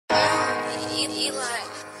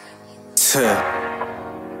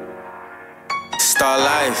Star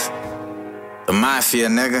Life, the Mafia,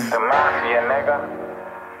 nigga.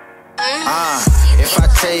 If I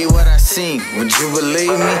tell you what I seen, would you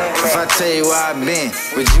believe me? If I tell you where I've been,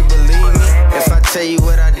 would you believe me? If I tell you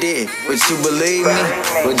what I did, would you believe me?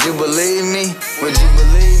 Would you believe me? Would you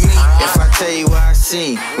believe me? If I tell you what I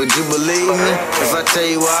seen, would you believe me? If I tell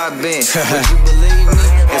you where I've been, would you believe me?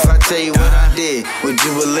 If I tell you what I did, would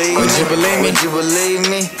you believe me? Would you believe me? Would you believe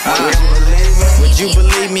me? Would you believe me? Would you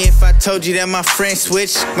believe me if I told you that my friend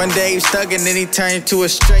switched? One day he was thuggin', then he turned into a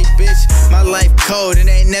straight bitch. My life cold, it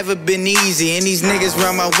ain't never been easy. And these niggas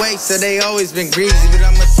round my waist, so they always been greasy. But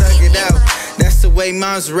I'ma thug it out. That's the way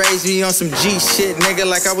moms raised me, on some G shit, nigga,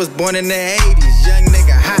 like I was born in the 80s. Young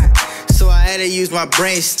nigga hot, so I had to use my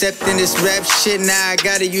brain. Stepped in this rap shit, now I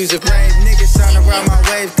gotta use a brain. Niggas tryna ride my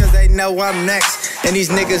waves cause they know I'm next. And these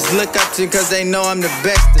niggas look up to me cause they know I'm the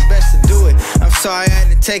best to do it. I'm sorry I had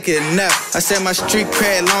to take it enough. I said my street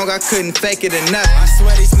cred long, I couldn't fake it enough. I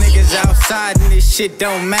swear these niggas outside and this shit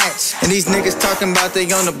don't match. And these niggas talking about they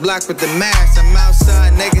on the block with the mask. I'm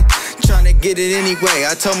outside, nigga, tryna get it anyway.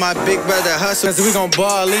 I told my big brother hustle cause we gon'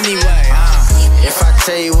 ball anyway. If I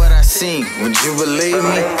tell you what I seen, would you believe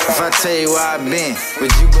me? If I tell you where I've been,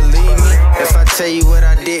 would you believe me? If I tell you what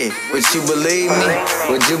I did, would you believe me?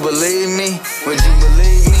 Would you believe me? Would you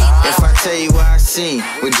believe me? If I tell you what I seen,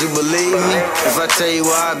 would you believe me? If I tell you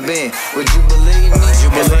where I've been, would you believe me?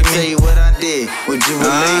 If I tell you what I did, would you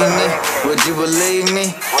believe me? Would you believe me?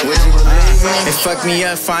 Would you believe me? It fucked me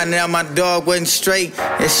up finding out my dog wasn't straight.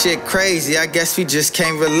 That shit crazy, I guess we just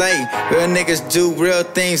can't relate. Real niggas do real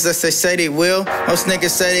things unless they say they will. Most niggas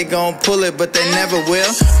say they gon' pull it, but they never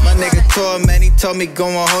will. My nigga told man, he told me go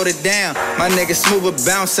and hold it down. My nigga smooth will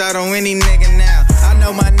bounce out on any nigga now. I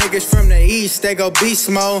know my niggas from the east, they go beast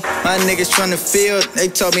mode. My niggas from the field, they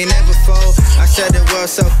told me never fold. I said the world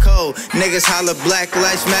so cold, niggas holler Black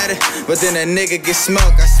Lives Matter, but then a nigga get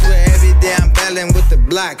smoked. I swear every day I'm battling with the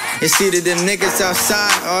block. It's either them niggas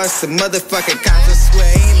outside or it's the motherfucking cops. I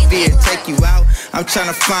swear envy'll take you out. I'm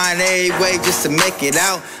tryna find every way just to make it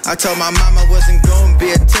out. I told my mama wasn't gonna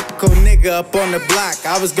be a typical nigga up on the block.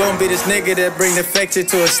 I was gonna be this nigga that bring the factory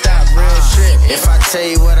to a stop. Real shit. If I tell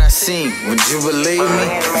you what I seen, would you believe me?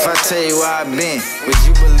 If I tell you where I've been, would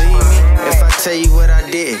you believe me? If I tell you what I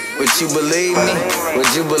did, would you believe me?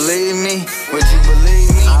 Would you believe me? Would you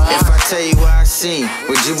believe me? If I tell you what I seen,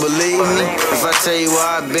 would you believe me? If I tell you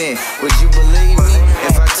where I've been, would you believe me?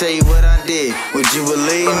 If I tell you what I did, would you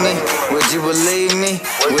believe me? Would you believe me?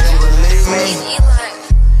 Would you believe me?